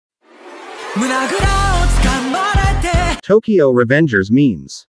Tokyo Revengers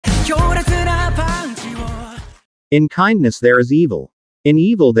memes. In kindness there is evil. In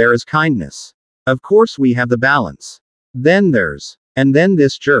evil there is kindness. Of course we have the balance. Then there's. And then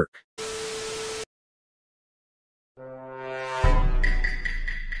this jerk.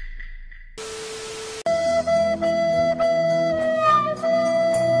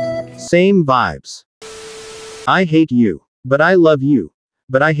 Same vibes. I hate you. But I love you.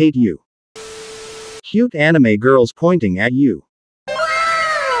 But I hate you. Cute anime girls pointing at you.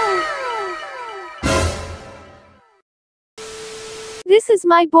 This is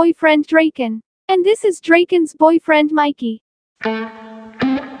my boyfriend Draken. And this is Draken's boyfriend Mikey.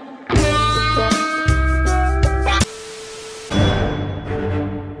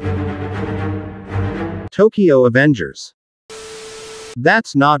 Tokyo Avengers.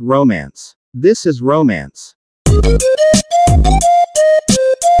 That's not romance. This is romance.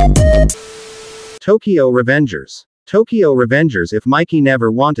 Tokyo Revengers. Tokyo Revengers if Mikey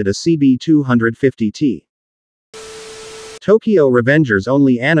never wanted a CB250T. Tokyo Revengers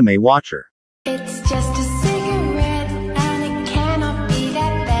only anime watcher. It's just a cigarette and it cannot be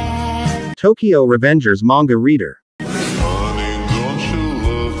that bad. Tokyo Revengers manga reader. Honey, don't you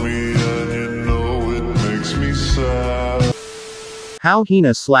love me and you know it makes me sad. How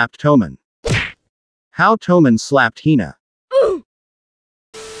Hina slapped Toman. How Toman slapped Hina.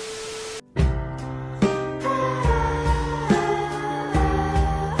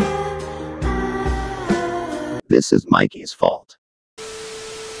 This is Mikey's fault.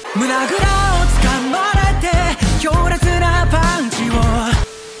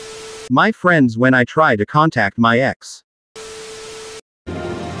 My friends when I try to contact my ex.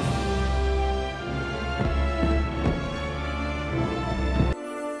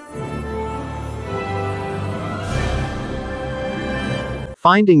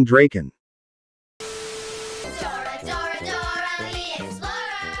 Finding Draken.